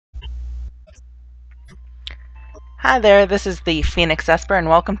Hi there, this is the Phoenix Esper, and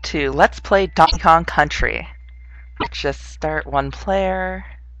welcome to Let's Play Donkey Kong Country. Let's just start one player.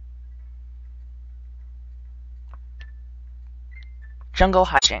 Jungle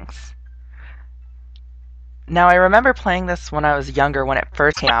Hijinks. Now, I remember playing this when I was younger when it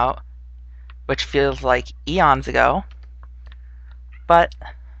first came out, which feels like eons ago, but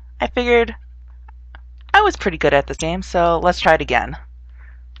I figured I was pretty good at this game, so let's try it again.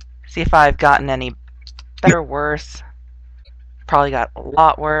 See if I've gotten any better or worse. Probably got a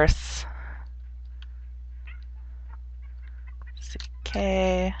lot worse.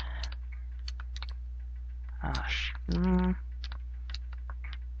 Okay.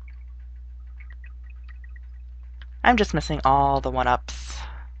 I'm just missing all the one-ups.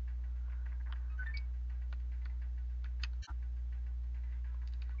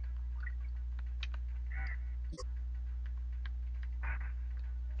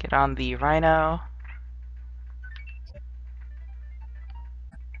 Get on the Rhino.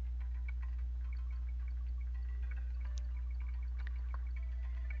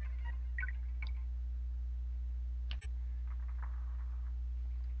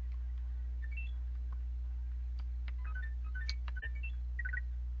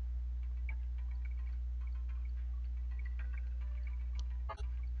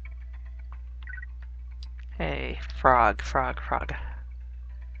 Hey, frog.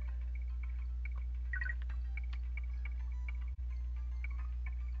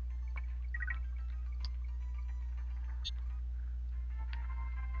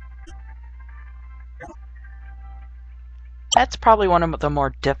 That's probably one of the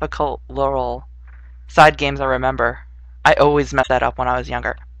more difficult little side games I remember. I always messed that up when I was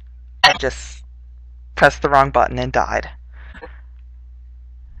younger. I just pressed the wrong button and died.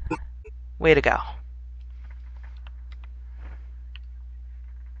 Way to go.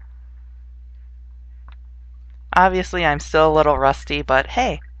 Obviously, I'm still a little rusty, but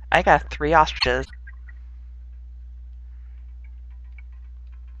hey, I got 3 ostriches.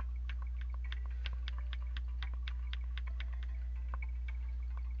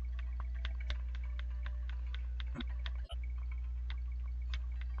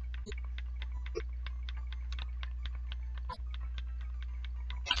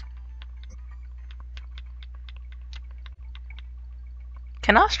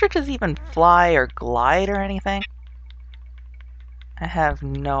 Can ostriches even fly or glide or anything? I have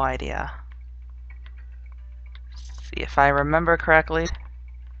no idea. Let's see if I remember correctly.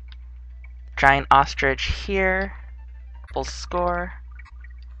 Giant ostrich here. Full score.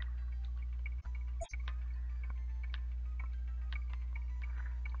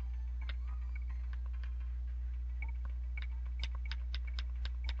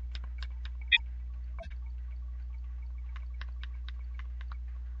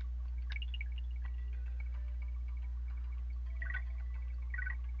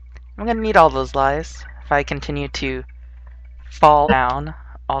 I'm gonna need all those lives if I continue to fall down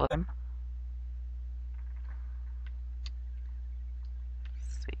all of them.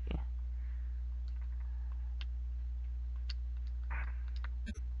 Let's see.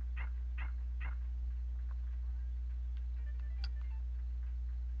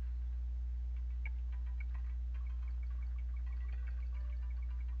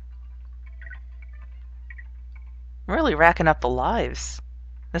 I'm really racking up the lives.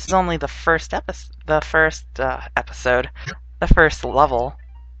 This is only the first episode. The first level.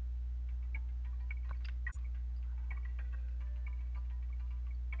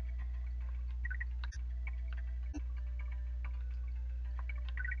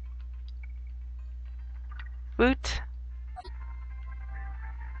 Woot.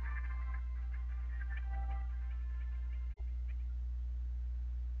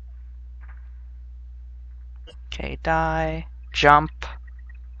 Okay, die, jump,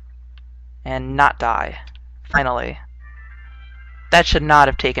 and not die. Finally. That should not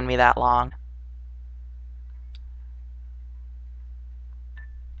have taken me that long.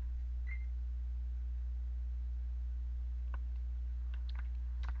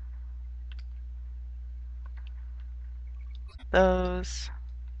 Those.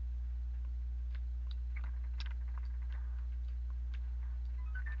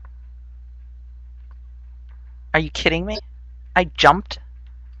 Are you kidding me? I jumped?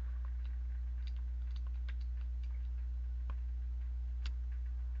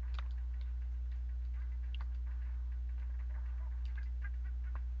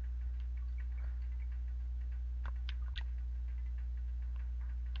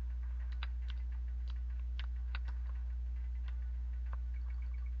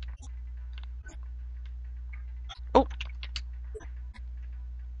 Oh!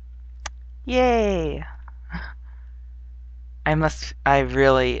 Yay! I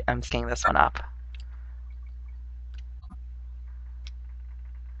really am seeing this one up.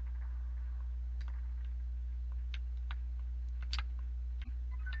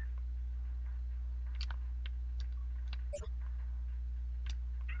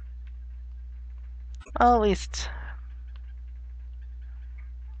 Well, at least.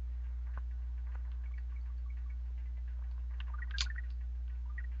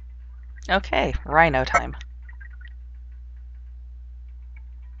 Okay, rhino time.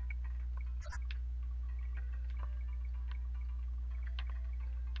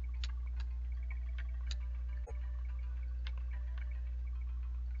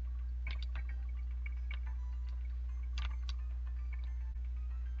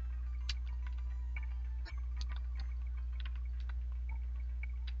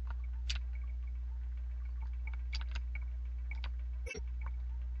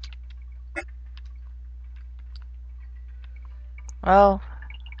 Well,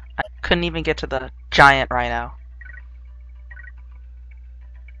 I couldn't even get to the giant rhino.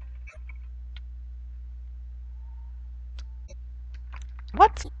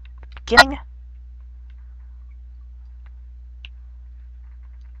 What's getting?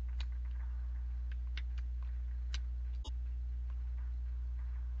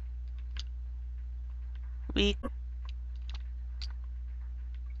 We.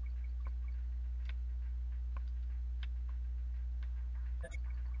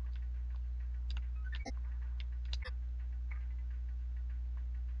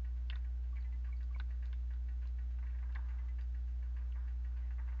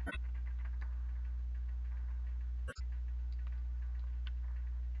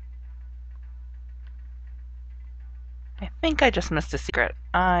 I think I just missed a secret.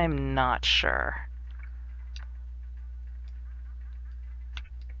 I'm not sure.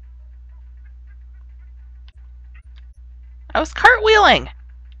 I was cartwheeling!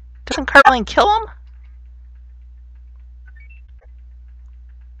 Doesn't cartwheeling kill him?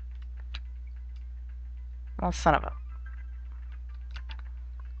 Well, son of a.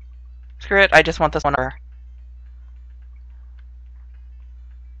 Screw it, I just want this one over.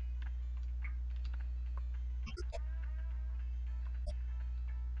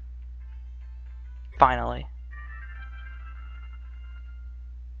 Finally.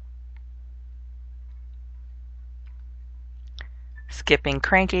 Skipping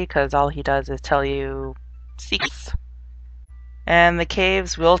Cranky, because all he does is tell you secrets. And the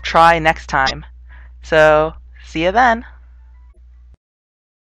caves we'll try next time. So, see you then.